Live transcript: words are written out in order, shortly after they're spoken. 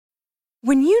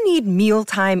When you need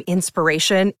mealtime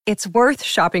inspiration, it's worth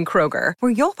shopping Kroger,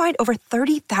 where you'll find over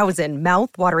 30,000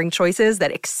 mouth-watering choices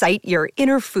that excite your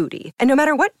inner foodie. And no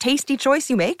matter what tasty choice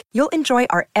you make, you'll enjoy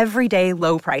our everyday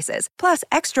low prices, plus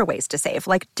extra ways to save,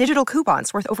 like digital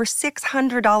coupons worth over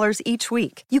 $600 each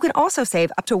week. You can also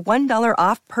save up to $1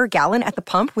 off per gallon at the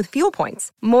pump with fuel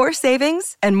points. More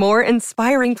savings and more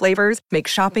inspiring flavors make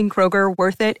shopping Kroger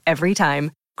worth it every time.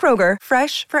 Kroger,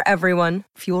 fresh for everyone.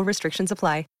 Fuel restrictions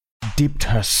apply. Dipped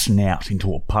her snout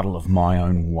into a puddle of my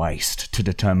own waste to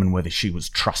determine whether she was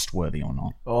trustworthy or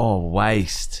not. Oh,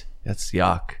 waste. That's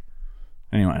yuck.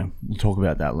 Anyway, we'll talk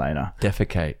about that later.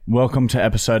 Defecate. Welcome to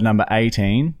episode number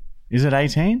 18. Is it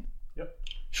 18? Yep.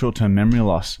 Short-term memory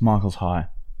loss. Michael's high.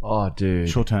 Oh, dude.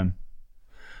 Short-term.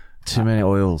 Too many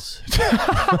oils.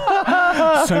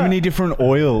 So many different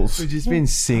oils. We've just been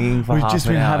singing for We've half just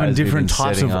an been hour having as we've different been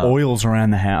types setting of up. oils around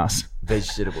the house.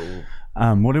 Vegetable.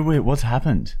 What's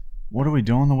happened? What did we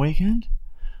do on the weekend?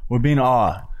 We've been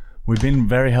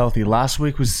very healthy. Last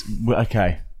week was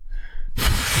okay.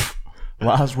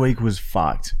 Last week was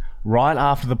fucked. Right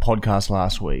after the podcast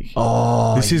last week.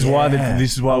 Oh, this is why we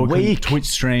couldn't Twitch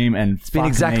stream, and It's been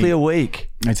exactly a week.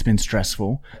 It's been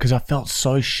stressful because I felt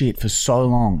so shit for so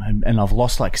long, and I've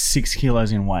lost like 6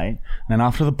 kilos in weight. And then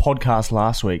after the podcast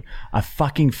last week, I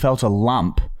fucking felt a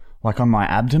lump like on my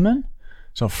abdomen,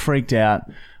 so I freaked out.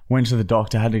 Went to the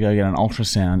doctor, had to go get an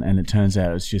ultrasound, and it turns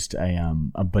out it's just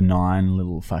a benign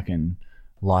little fucking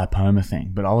lipoma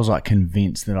thing. But I was like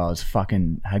convinced that I was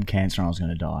fucking had cancer and I was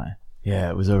going to die. Yeah,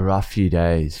 it was a rough few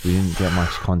days. We didn't get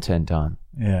much content done.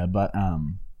 Yeah, but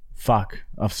fuck,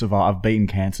 I've survived. I've beaten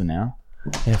cancer now.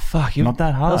 Yeah, fuck. Not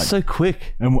that hard. That was so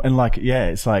quick. And like, yeah,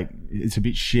 it's like, it's a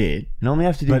bit shit. Normally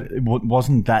have to do... But it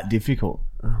wasn't that difficult.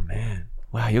 Oh, man.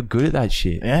 Wow, you're good at that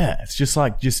shit. Yeah, it's just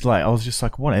like I was just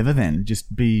like, whatever then.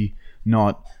 Just be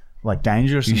not like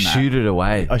dangerous You in that. shoot it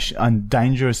away. I'm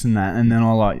dangerous in that. And then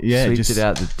I Sweeped just it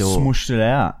out the door. Smushed it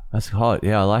out. That's hot.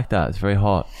 Yeah, I like that. It's very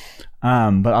hot. But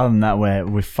other than that,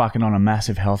 we're fucking on a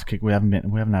massive health kick. We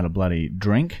haven't had a bloody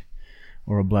drink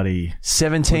or a bloody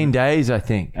 17 days, I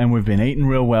think. And we've been eating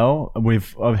real well. We're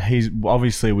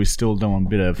still doing a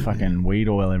bit of fucking weed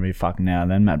oil every fucking now and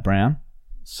then. Matt Brown.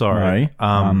 Sorry.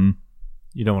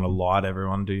 You don't want to lie to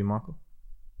everyone, do you, Michael?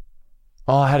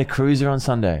 Oh, I had a cruiser on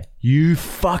Sunday. You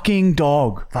fucking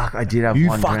dog. Fuck, I did have You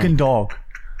one fucking drink. dog.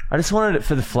 I just wanted it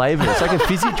for the flavour. It's like a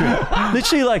fizzy drink.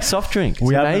 Literally like soft drink.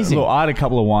 It's amazing. Look, I had a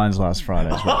couple of wines last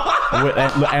Friday as well.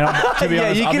 To be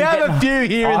honest, you I've can been have getting- a few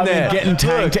here and I've there. been getting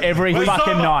tanked every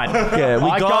fucking night. Yeah,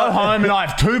 I go home and I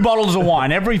have 2 bottles of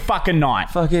wine every fucking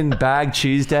night. Fucking bag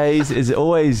Tuesdays there's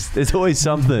always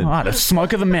something. I had a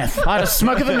smoke of the meth.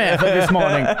 This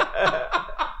morning.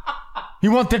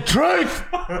 You want the truth?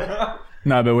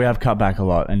 No, but we have cut back a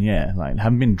lot, and yeah, like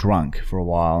haven't been drunk for a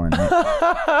while, and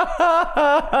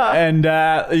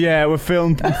we're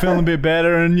feeling a bit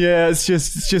better, and yeah, it's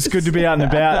just good to be out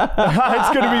and about. It's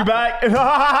good to be back.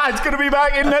 It's good to be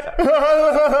back, isn't it?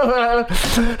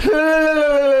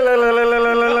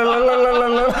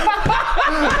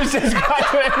 It's just great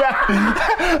to be back.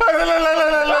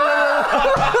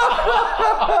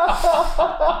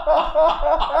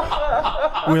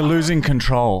 We're losing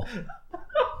control.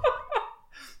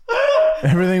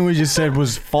 Everything we just said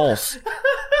was false.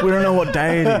 We don't know what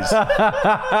day it is. It's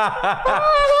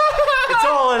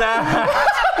all an act.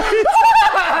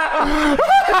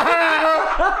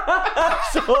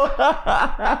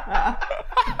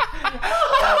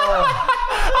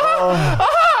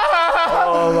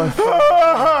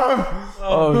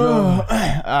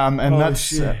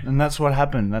 And that's what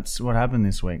happened. That's what happened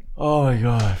this week. Oh my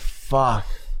god, fuck.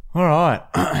 All right,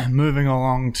 moving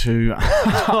along to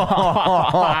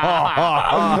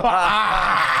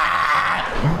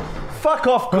Fuck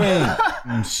off, Queen.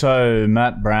 So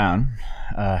Matt Brown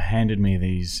handed me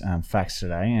these facts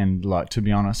today, and like to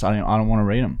be honest, I don't want to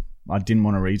read them. I didn't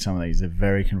want to read some of these. They're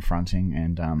very confronting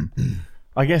and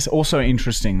I guess also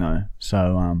interesting though.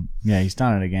 So yeah, he's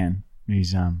done it again.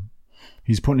 He's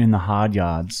putting in the hard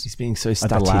yards. He's being so at the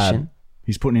lab. statistician.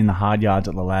 He's putting in the hard yards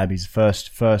at the lab. He's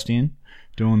first in.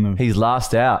 Doing the He's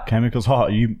last out. chemicals. Oh,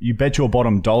 you bet your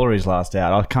bottom dollar he's last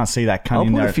out. I can't see that cunt I'll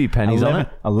in put there. a few pennies on it.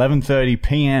 11:30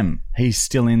 p.m. He's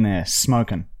still in there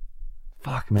smoking.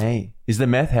 Fuck me. Is the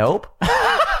meth help?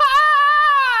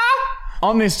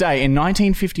 On this day in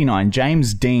 1959,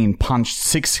 James Dean punched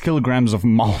 6 kilograms of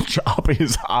mulch up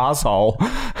his asshole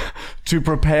to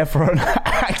prepare for an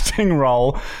acting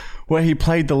role where he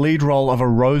played the lead role of a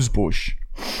rose bush.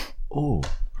 Oh.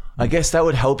 I guess that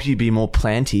would help you be more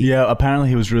planty. Yeah, apparently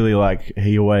he was really like,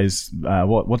 he always,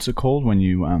 what's it called when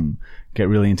you get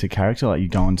really into character? Like you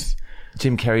go and...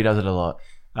 Jim Carrey does it a lot.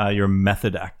 You're a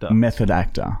method actor. Method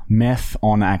actor. Meth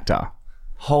on actor.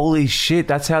 Holy shit,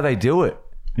 that's how they do it.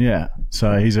 Yeah.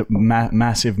 So he's a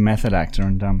massive method actor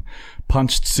and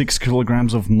punched 6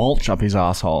 kilograms of mulch up his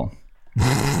asshole.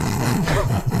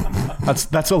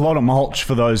 That's a lot of mulch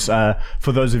for those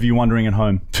of you wondering at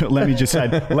home. Let me just say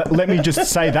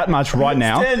that much right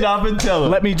now. Stand up and tell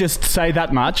them. Let me just say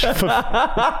that much.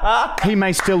 He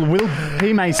may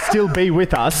still be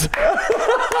with us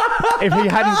if he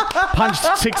hadn't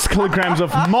punched 6 kilograms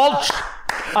of mulch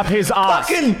up his ass.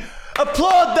 Fucking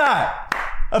applaud that!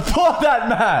 Applaud that,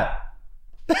 Matt!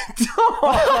 Oh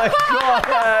my god!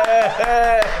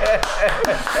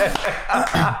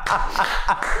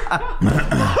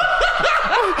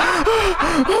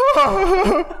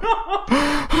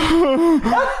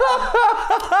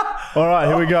 All right,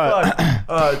 here we go.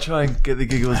 All right, try and get the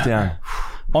giggles down.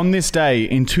 On this day,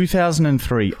 in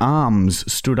 2003,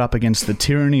 arms stood up against the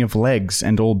tyranny of legs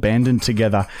and all banded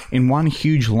together in one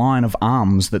huge line of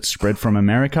arms that spread from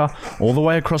America all the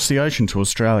way across the ocean to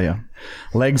Australia.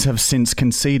 Legs have since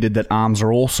conceded that arms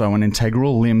are also an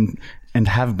integral limb and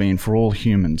have been for all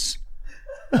humans.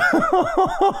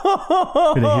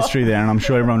 Bit of history there, and I'm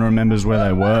sure everyone remembers where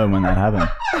they were when that happened.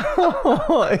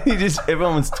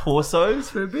 Everyone's torsos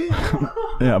for a bit.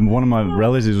 Yeah, one of my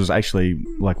relatives was actually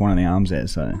like one of the arms there,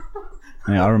 so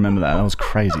yeah, I remember that. That was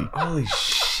crazy. Holy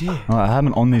shit! I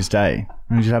happened on this day.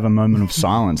 We should have a moment of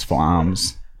silence for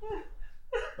arms.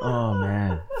 Oh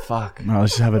man, fuck!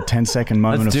 Let's just have a 10-second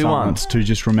moment of silence to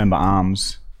just remember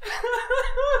arms.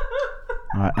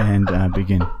 All right, and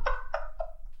begin.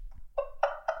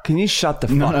 Can you shut the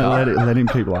fuck up? Let him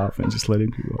keep laughing. Just let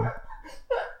him keep laughing.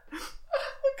 I'm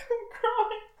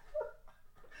crying.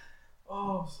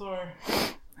 Oh, sorry.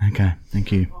 Okay,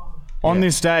 thank you. On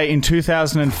this day in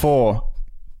 2004,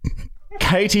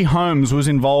 Katie Holmes was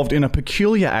involved in a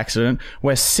peculiar accident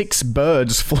where 6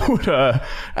 birds flew at her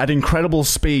at incredible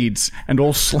speeds and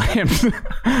all slammed.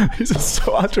 This is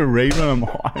so hard to read when I'm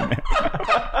high, man.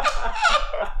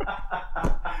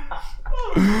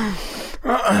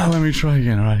 Let me try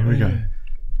again. All right, here we go.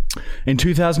 In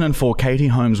 2004, Katie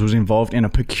Holmes was involved in a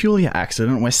peculiar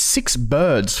accident where 6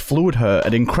 birds flew at her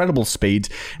at incredible speeds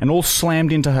and all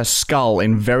slammed into her skull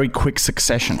in very quick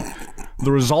succession.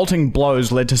 The resulting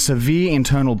blows led to severe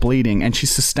internal bleeding and she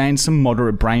sustained some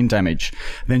moderate brain damage.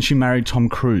 Then she married Tom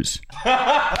Cruise.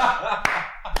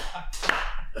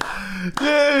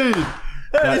 Dude,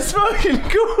 that is fucking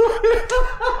cool.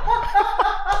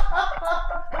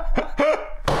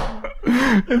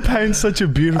 It paints such a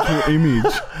beautiful image.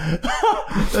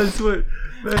 That's what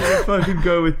made me fucking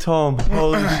go with Tom.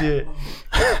 Holy shit.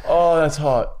 Oh, that's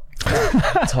hot.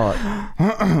 That's hot.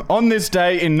 On this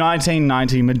day in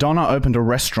 1990, Madonna opened a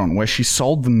restaurant where she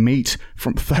sold the meat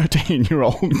from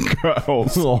 13-year-old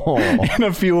girls in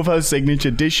a few of her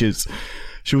signature dishes.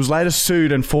 She was later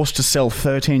sued and forced to sell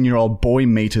 13-year-old boy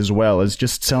meat as well, as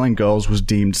just selling girls was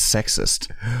deemed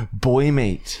sexist. Boy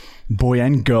meat. Boy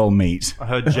and girl meat. I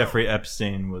heard Jeffrey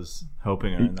Epstein was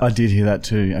helping her in that. I did hear that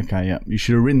too. Okay, yeah. You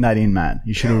should have written that in, Matt.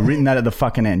 You should have written that at the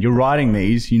fucking end. You're writing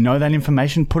these. You know that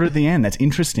information. Put it at the end. That's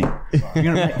interesting.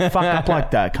 You're going to fuck up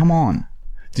like that. Come on.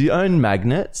 Do you own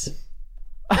magnets?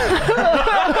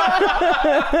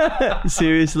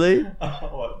 Seriously?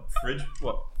 What? Fridge?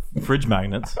 What? Fridge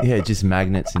magnets? Yeah, just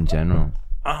magnets in general.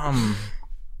 I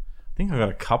think I got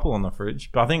a couple on the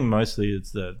fridge, but I think mostly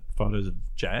it's the photos of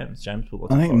James. James put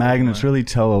lots I of think photos magnets on really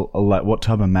tell a lot. What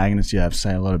type of magnets you have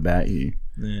say a lot about you.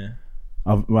 Yeah.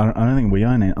 I don't think we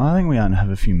own it. I think we have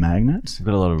a few magnets. We've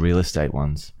got a lot of real estate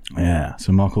ones. Yeah.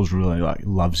 So Michael's really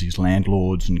loves his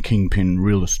landlords and kingpin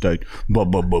real estate. Blah,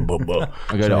 blah, blah, blah, blah.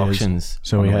 I go to auctions.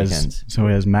 So he has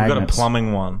We've magnets. got a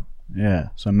plumbing one. Yeah.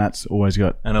 So Matt's always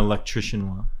got An electrician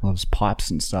one. loves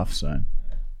pipes and stuff. So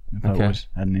I've always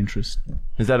had an interest.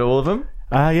 Is that all of them?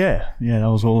 Yeah. That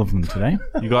was all of them today.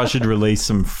 You guys should release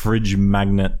some fridge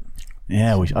magnet.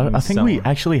 Yeah, I think we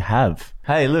actually have.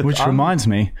 Hey, look. Which reminds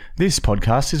me, this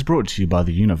podcast is brought to you by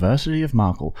the University of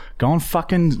Markle. Go and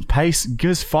fucking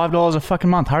give us $5 a fucking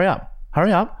month. Hurry up.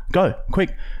 Go,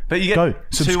 quick. But you get Go, 2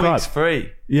 subscribe. weeks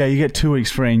free. Yeah, you get 2 weeks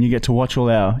free and you get to watch all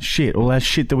our shit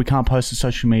that we can't post to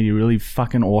social media. Really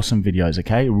fucking awesome videos,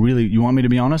 okay? Really, you want me to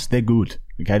be honest? They're good,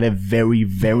 okay? They're very,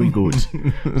 very good.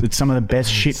 It's some of the best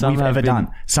shit we've ever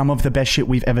done. Some of the best shit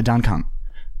we've ever done, cunt.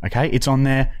 Okay? It's on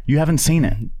there. You haven't seen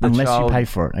it unless you pay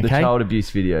for it, okay? The child abuse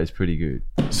video is pretty good.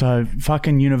 So,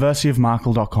 fucking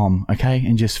universityofmarkle.com, okay?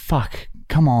 And just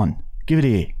come on. Give it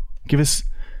here. Give us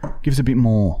a bit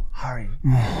more. Hurry.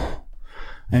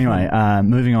 Anyway,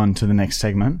 moving on to the next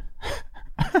segment.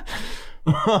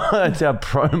 That's our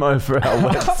promo for our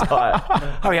website.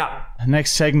 Hurry up.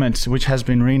 Next segment, which has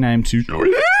been renamed to...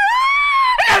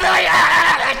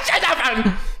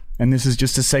 And this is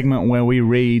just a segment where we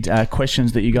read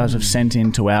questions that you guys have sent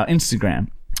in to our Instagram.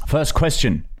 First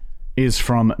question is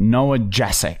from Noah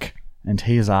Jasek, and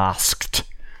he has asked,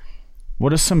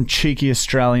 what are some cheeky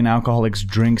Australian alcoholics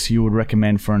drinks you would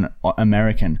recommend for an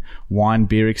American? Wine,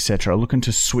 beer, etc. Looking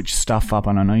to switch stuff up,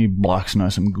 and I know you blokes know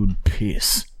some good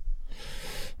piss.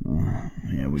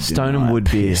 Yeah, we do Stone and know Wood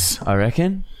beer, piss. I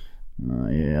reckon.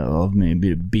 Yeah, I love me a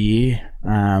bit of beer.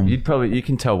 You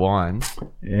can tell wine.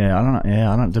 Yeah, I don't know.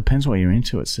 Yeah, I don't. Depends what you're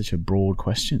into. It's such a broad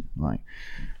question. It's like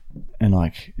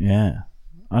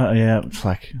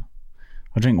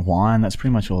I drink wine. That's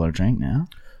pretty much all I drink now.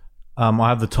 I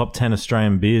have the top 10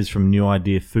 Australian beers from New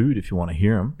Idea Food if you want to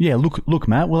hear them. Yeah, look,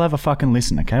 Matt. We'll have a fucking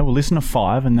listen. Okay, we'll listen to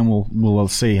 5, and then we'll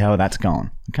see how that's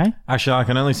going. Okay. Actually, I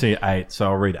can only see 8, so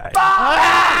I'll read 8.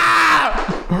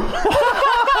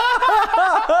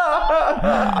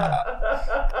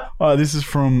 Oh, this is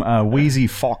from Wheezy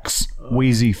Fox.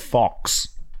 Wheezy Fox.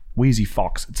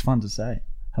 It's fun to say.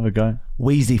 Have a go.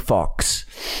 Wheezy Fox.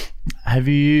 Have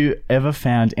you ever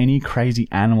found any crazy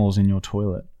animals in your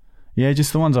toilet? Yeah,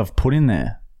 just the ones I've put in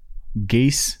there.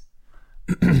 Geese.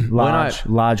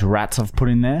 large rats I've put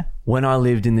in there. When I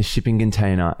lived in the shipping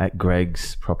container at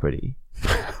Greg's property,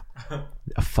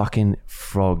 a fucking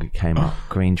frog came up.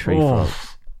 Green tree frog.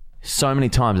 So many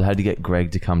times I had to get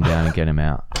Greg to come down and get him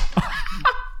out.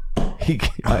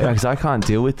 Because I can't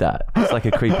deal with that. It's like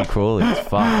a creepy crawly. It's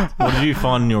fucked. What did you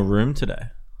find in your room today?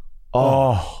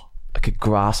 Oh. Like a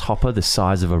grasshopper the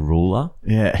size of a ruler.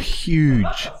 Yeah,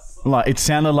 huge. Like, it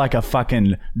sounded like a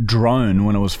fucking drone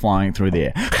when it was flying through the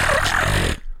air.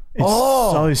 It's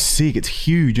so sick. It's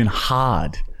huge and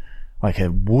hard. Like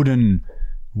a wooden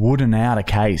outer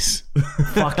case.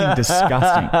 Fucking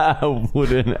disgusting.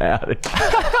 Wooden outer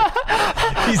case.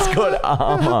 He's got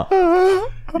armor.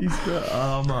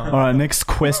 All right, next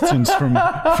question's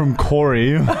from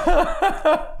Corey.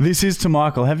 This is to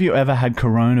Michael. Have you ever had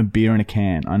Corona beer in a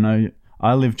can? I know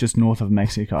I live just north of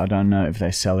Mexico. I don't know if they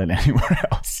sell it anywhere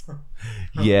else.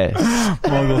 Yes.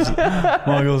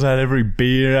 Michael's had every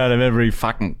beer out of every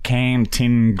fucking can,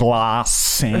 tin, glass,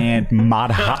 sand,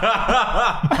 mud hut.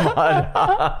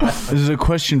 This is a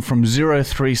question from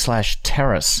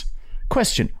 03/Terrace.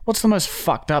 Question: what's the most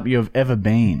fucked up you have ever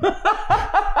been?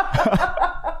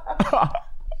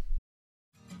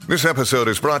 This episode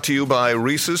is brought to you by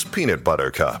Reese's Peanut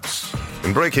Butter Cups.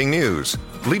 In breaking news,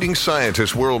 leading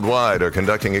scientists worldwide are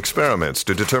conducting experiments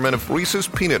to determine if Reese's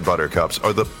Peanut Butter Cups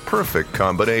are the perfect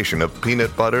combination of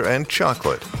peanut butter and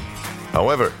chocolate.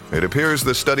 However, it appears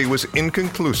the study was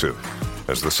inconclusive,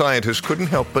 as the scientists couldn't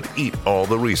help but eat all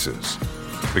the Reese's.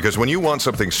 Because when you want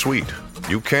something sweet,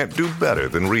 you can't do better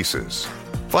than Reese's.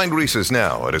 Find Reese's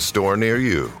now at a store near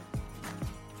you.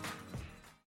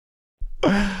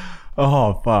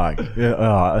 Oh, fuck.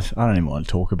 I don't even want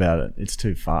to talk about it. It's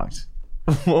too fucked.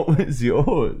 What was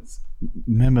yours?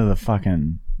 Remember the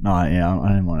fucking... No, yeah, I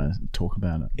don't want to talk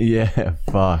about it. Yeah,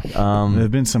 fuck. There have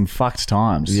been some fucked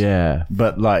times. Yeah.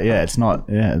 But, like, yeah, it's not...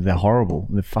 Yeah, they're horrible.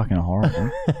 They're fucking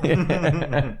horrible.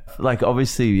 Like,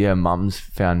 obviously, yeah, mum's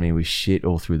found me with shit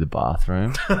all through the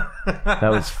bathroom.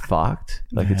 That was fucked.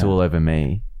 Like, it's all over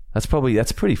me. That's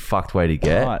a pretty fucked way to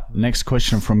get. All right, next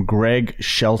question from Greg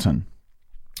Shelton.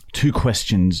 2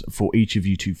 questions for each of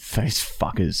you two face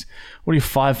fuckers. What are your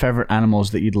 5 favourite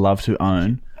animals that you'd love to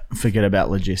own? Forget about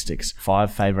logistics.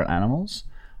 5 favourite animals?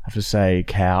 I have to say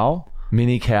cow.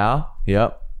 Mini cow.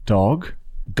 Yep. Dog.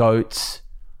 Goats.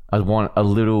 I'd want a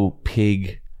little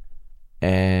pig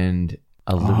and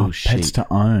a little sheep. Pets to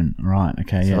own. Right,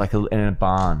 okay, So yeah. like in a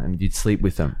barn, and you'd sleep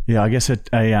with them. Yeah, I guess a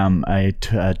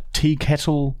tea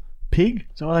kettle pig?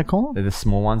 Is that what they call them? They're the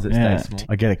small ones that stay small.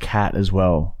 I get a cat as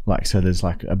well. Like, so there's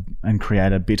like and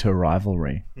create a bitter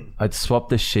rivalry. I'd swap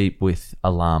the sheep with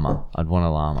a llama. I'd want a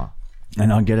llama.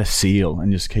 And I'd get a seal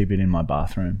and just keep it in my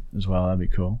bathroom as well. That'd be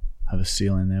cool. Have a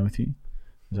seal in there with you.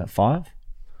 Is that 5?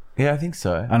 Yeah, I think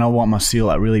so. And I want my seal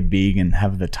like really big and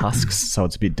have the tusks, so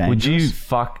it's a bit dangerous. Would you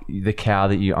fuck the cow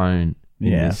that you own?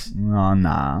 Yeah. Oh,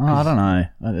 nah. I don't know.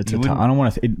 I don't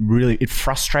want to. It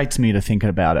frustrates me to think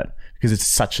about it because it's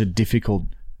such a difficult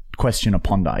question to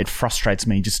ponder. It frustrates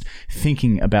me just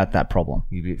thinking about that problem.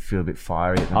 You feel a bit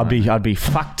fiery. I'd be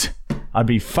fucked. I'd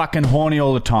be fucking horny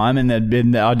all the time, and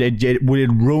it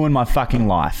would ruin my fucking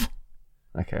life.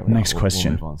 Okay. Well, Next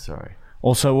question. We'll move on, sorry.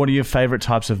 Also, what are your favorite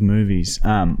types of movies?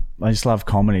 I just love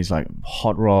comedies like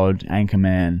Hot Rod,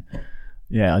 Anchorman.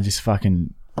 Yeah, I just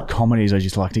fucking comedies. I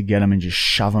just like to get them and just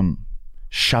shove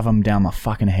them down my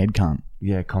fucking head, cunt.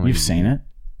 Yeah, comedy. You've seen it.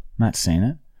 Matt's seen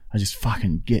it. I just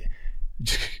fucking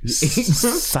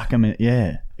suck them in.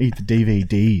 Yeah, eat the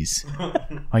DVDs.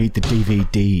 I eat the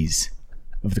DVDs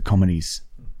of the comedies.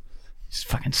 Just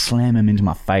fucking slam them into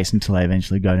my face until they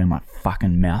eventually go down my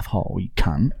fucking mouth hole, you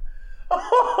cunt.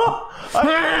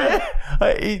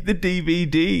 I eat the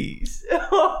DVDs.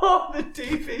 The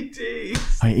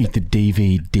DVDs. I eat the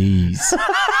DVDs.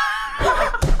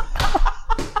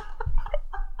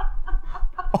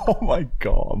 Oh my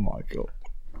God, Michael.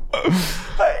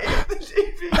 I eat the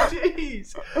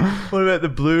DVDs. What about the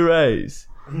Blu-rays?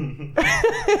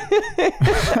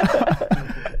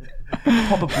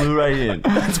 Pop a Blu-ray in.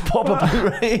 Let's pop a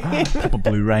Blu-ray in. Pop a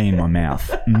Blu-ray in my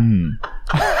mouth.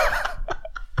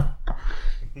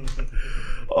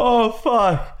 Oh,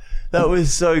 fuck. That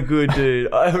was so good,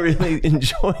 dude. I really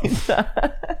enjoyed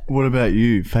that. What about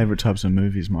you? Favorite types of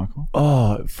movies, Michael?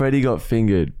 Oh, Freddy Got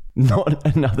Fingered. Not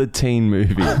another teen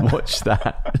movie. Watch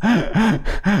that.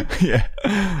 Yeah,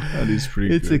 that is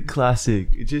pretty It's good. a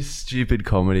classic. Just stupid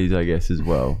comedies, I guess, as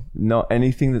well. Not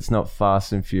anything that's not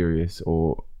Fast and Furious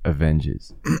or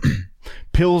Avengers.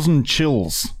 Pills and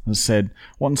Chills has said,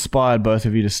 what inspired both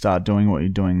of you to start doing what you're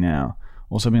doing now?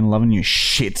 Also been loving your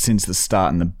shit since the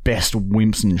start and the best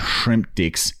wimps and shrimp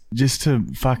dicks. Just to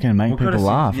fucking make people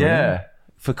laugh. Yeah. Really.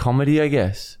 For comedy, I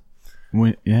guess.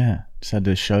 We had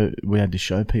to show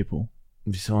people.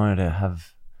 We just wanted to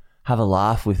have a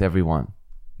laugh with everyone.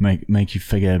 Make you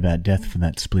forget about death for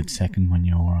that split second when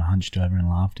you're hunched over in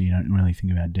laughter. You don't really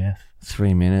think about death.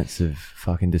 3 minutes of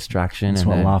fucking distraction. That's and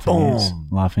what then, laughing is. boom.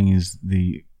 Laughing is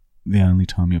the only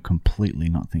time you're completely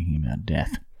not thinking about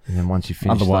death. And then once you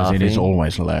finish Otherwise, laughing, it is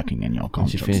always lurking in your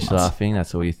once you consciousness. finish laughing,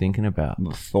 that's all you're thinking about.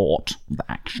 The thought, the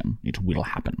action, it will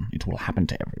happen. It will happen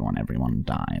to everyone. Everyone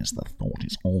dies. The thought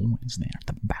is always there at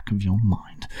the back of your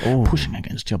mind, pushing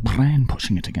against your brain,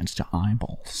 pushing it against your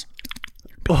eyeballs.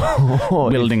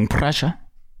 Building pressure.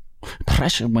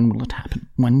 Pressure, when will it happen?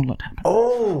 When will it happen?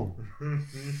 Oh!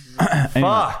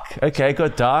 Fuck! Okay, it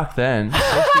got dark then.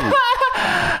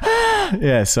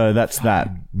 Yeah, so that's that.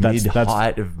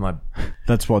 Mid-height of my...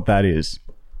 That's what that is.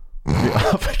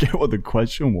 I forget what the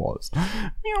question was.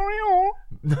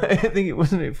 I think it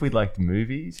wasn't if we liked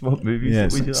movies. What movies Yeah,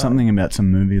 did we like? something about some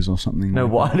movies or something. No,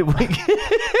 like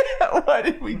why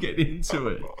did we get into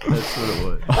it? That's what it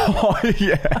was. Oh,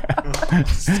 yeah.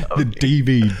 The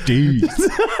DVDs.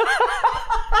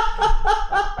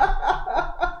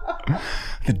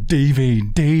 The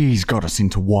DVDs got us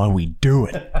into why we do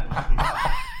it.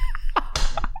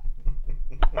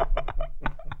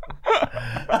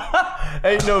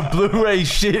 Ain't no Blu-ray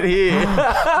shit here.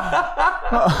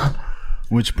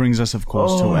 Which brings us, of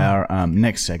course, to our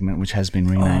next segment, which has been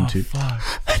renamed to...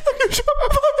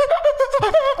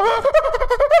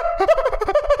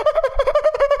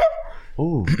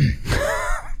 Ooh.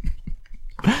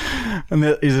 And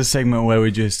there is a segment where we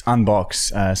just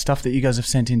unbox stuff that you guys have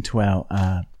sent into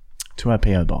our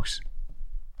PO box.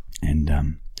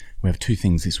 And we have two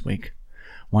things this week.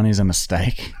 One is a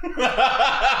mistake.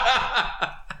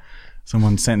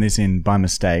 Someone sent this in by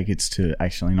mistake. It's to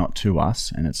actually not to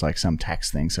us, and it's like some tax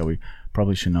thing, so we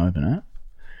probably shouldn't open it.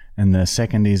 And the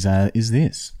second is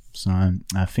this. So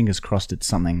fingers crossed it's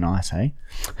something nice, hey?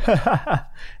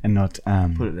 And not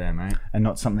Put it there, mate. and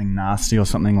not something nasty or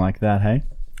something like that, hey?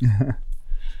 You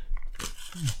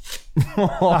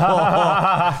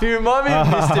remind me of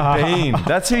Mr. Bean.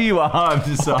 That's who you are, I've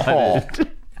decided.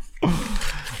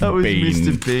 That was Bean.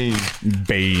 Mr. Bean.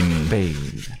 Bean. Bean.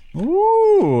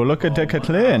 Ooh, look at Deca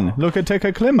Clean. Look at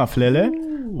Deca Clean, my flele.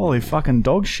 Holy fucking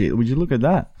dog shit. Would you look at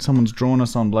that? Someone's drawn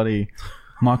us on bloody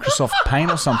Microsoft Paint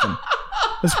or something.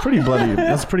 That's pretty bloody,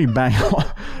 that's pretty bang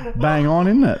on,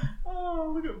 isn't it?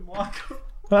 Oh, look at Michael.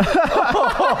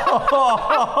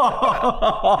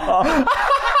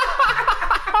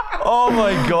 Oh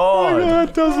my god. Yeah,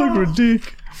 it does look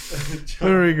ridiculous.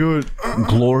 Very good.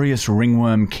 Glorious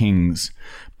Ringworm Kings.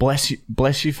 Bless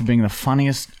you for being the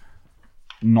funniest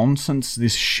nonsense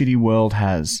this shitty world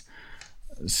has.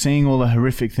 Seeing all the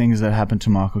horrific things that happened to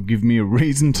Michael give me a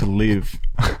reason to live.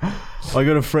 I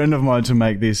got a friend of mine to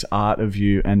make this art of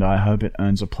you, and I hope it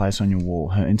earns a place on your wall.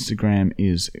 Her Instagram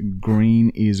is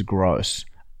greenisgross.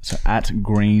 So at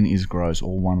greenisgross,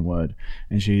 all one word.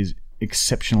 And she's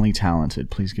exceptionally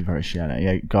talented. Please give her a shout out.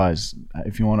 Yeah, guys,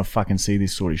 if you want to fucking see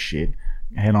this sort of shit,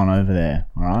 head on over there,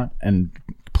 all right? And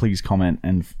please comment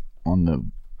on the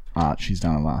art she's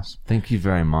done of us. Thank you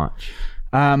very much.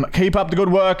 Keep up the good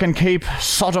work and keep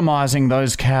sodomizing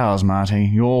those cows, Marty.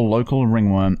 Your local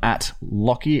ringworm at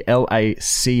Lachie,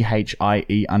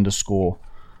 LACHIE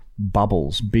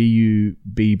 _Bubbles,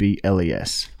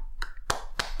 BUBBLES.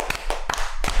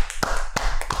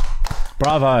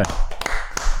 Bravo.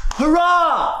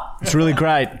 Hurrah! It's really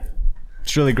great.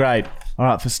 It's really great. All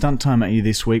right, for stunt time at you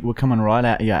this week, we're coming right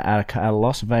out of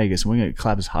Las Vegas, and we're going to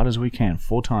clap as hard as we can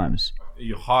 4 times.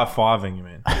 You're high-fiving, you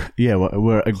mean? Yeah,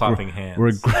 we're Clapping hands.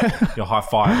 You're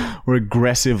high-fiving. We're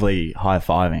aggressively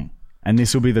high-fiving. And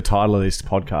this will be the title of this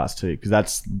podcast too,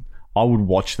 because I would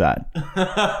watch that.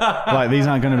 Like, these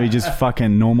aren't going to be just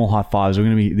fucking normal high-fives.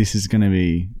 This is going to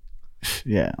be,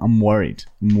 yeah, I'm worried.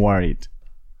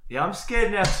 Yeah, I'm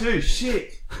scared now too.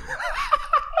 Shit.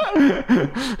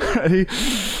 Ready?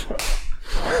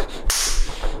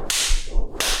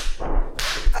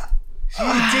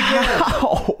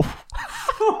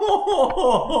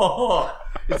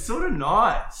 It's sort of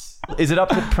nice. Is it up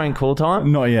to prank call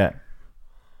time? Not yet.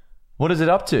 What is it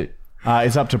up to?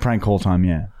 It's up to prank call time,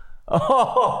 yeah.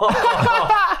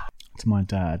 It's my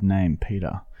dad, named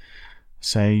Peter.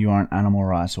 Say you are an animal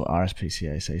rights or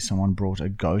RSPCA. Say someone brought a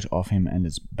goat off him and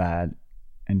it's bad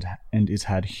and it's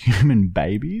had human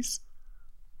babies.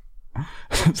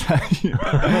 Babies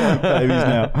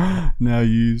now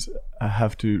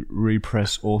have to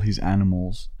repress all his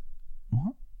animals.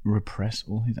 What? Repress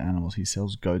all his animals. He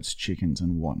sells goats, chickens,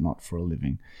 and whatnot for a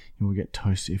living. You will get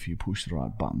toasted if you push the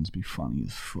right buttons. Be funny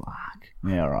as fuck.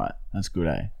 Yeah, right. That's good,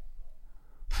 eh?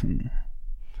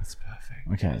 That's perfect.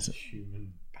 Okay. So,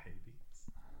 Human babies.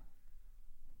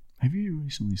 have you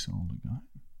recently sold a goat?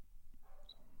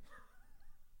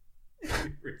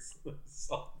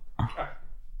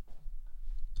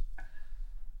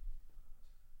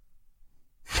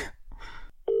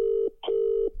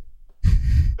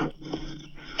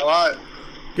 Hello.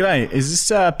 G'day. Is this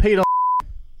Peter?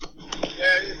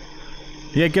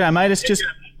 Yeah, g'day, mate. It's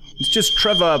just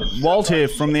Trevor Walt here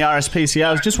from the RSPCA.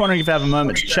 I was just wondering if you have a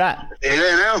moment to chat. Are you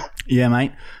there now? Yeah,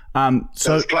 mate.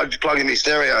 So Just plug in my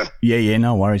stereo. yeah,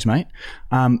 no worries, mate.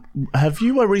 Have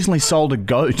you recently sold a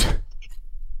goat?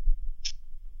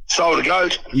 Sold a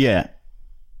goat? Yeah.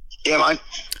 Yeah, mate.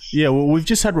 Yeah, well, we've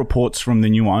just had reports from the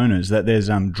new owners that there's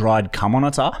dried cum on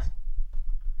its ass.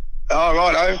 Oh,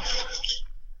 righto.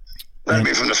 That'd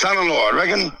be from the son-in-law, I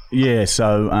reckon. Yeah,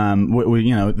 so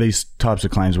we these types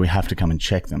of claims, we have to come and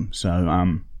check them. So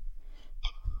are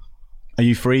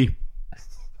you free?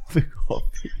 No,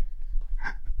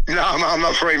 I'm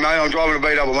not free, mate. I'm driving a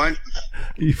B-double, mate.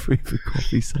 Are you free for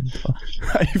coffee sometime?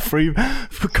 Are you free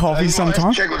for coffee sometime?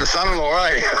 Let's check with the son-in-law,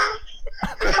 eh?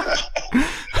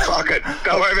 Fuck it.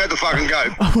 Don't worry about the fucking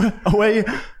goat.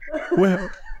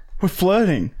 We're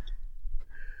flirting.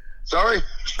 Sorry?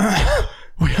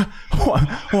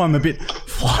 I'm a bit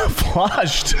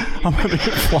flushed.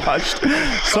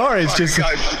 Sorry, it's just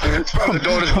It's from the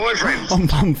daughter's boyfriend.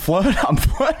 I'm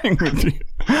flirting with you.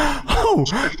 Oh,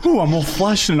 I'm all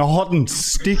flushed and hot and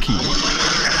sticky.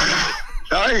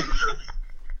 Hey?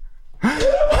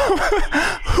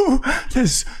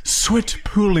 There's sweat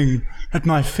pooling at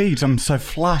my feet. I'm so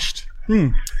flushed.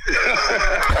 Hey,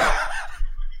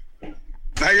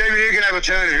 you can have a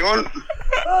turn if you want.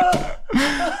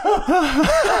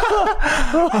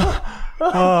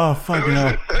 Oh, fucking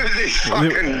hell. Who's this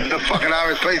fucking, the fucking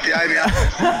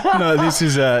RSPCA? No,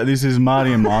 this is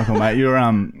Marty and Michael, mate.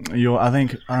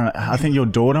 I think your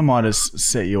daughter might have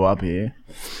set you up here.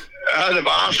 The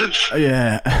bastards.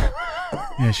 Yeah,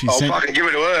 she I'll sent. fucking give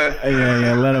it to her.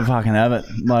 Yeah, let her fucking have it.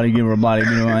 Bloody give her a bloody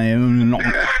bit of money.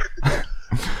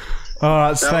 All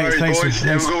right, thanks. Boys.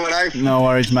 Have a good one, eh? No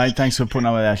worries, mate. Thanks for putting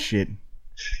up with that shit.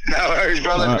 No worries,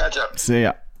 brother. All right, Catch up. see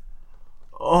ya.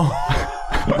 Oh.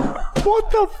 What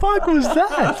the fuck was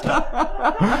that?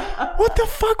 What the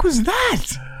fuck was that?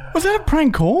 Was that a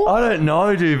prank call? I don't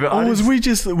know, dude. But Or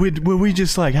were we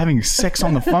just like having sex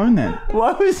on the phone then?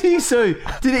 Why was he so? He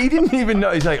didn't even know.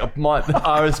 He's like, the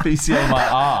RSPCA my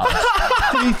ass.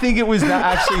 Did he think it was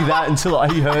actually that until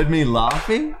he heard me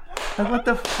laughing? Like, what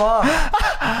the fuck?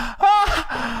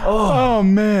 Oh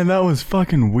man, that was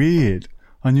fucking weird.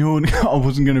 I knew I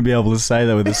wasn't going to be able to say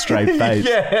that with a straight face.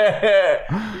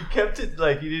 Yeah. He kept it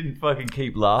like he didn't fucking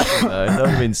keep laughing though. That would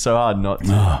have been so hard not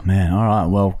to. Oh man, all right.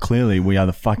 Well, clearly we are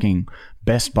the fucking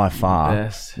best by far.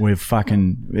 Best. We're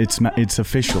fucking. It's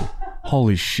official.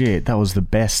 Holy shit, that was the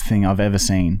best thing I've ever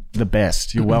seen. The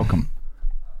best. You're welcome.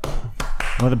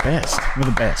 We're the best. We're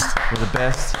the best. We're the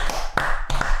best.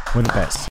 We're the best.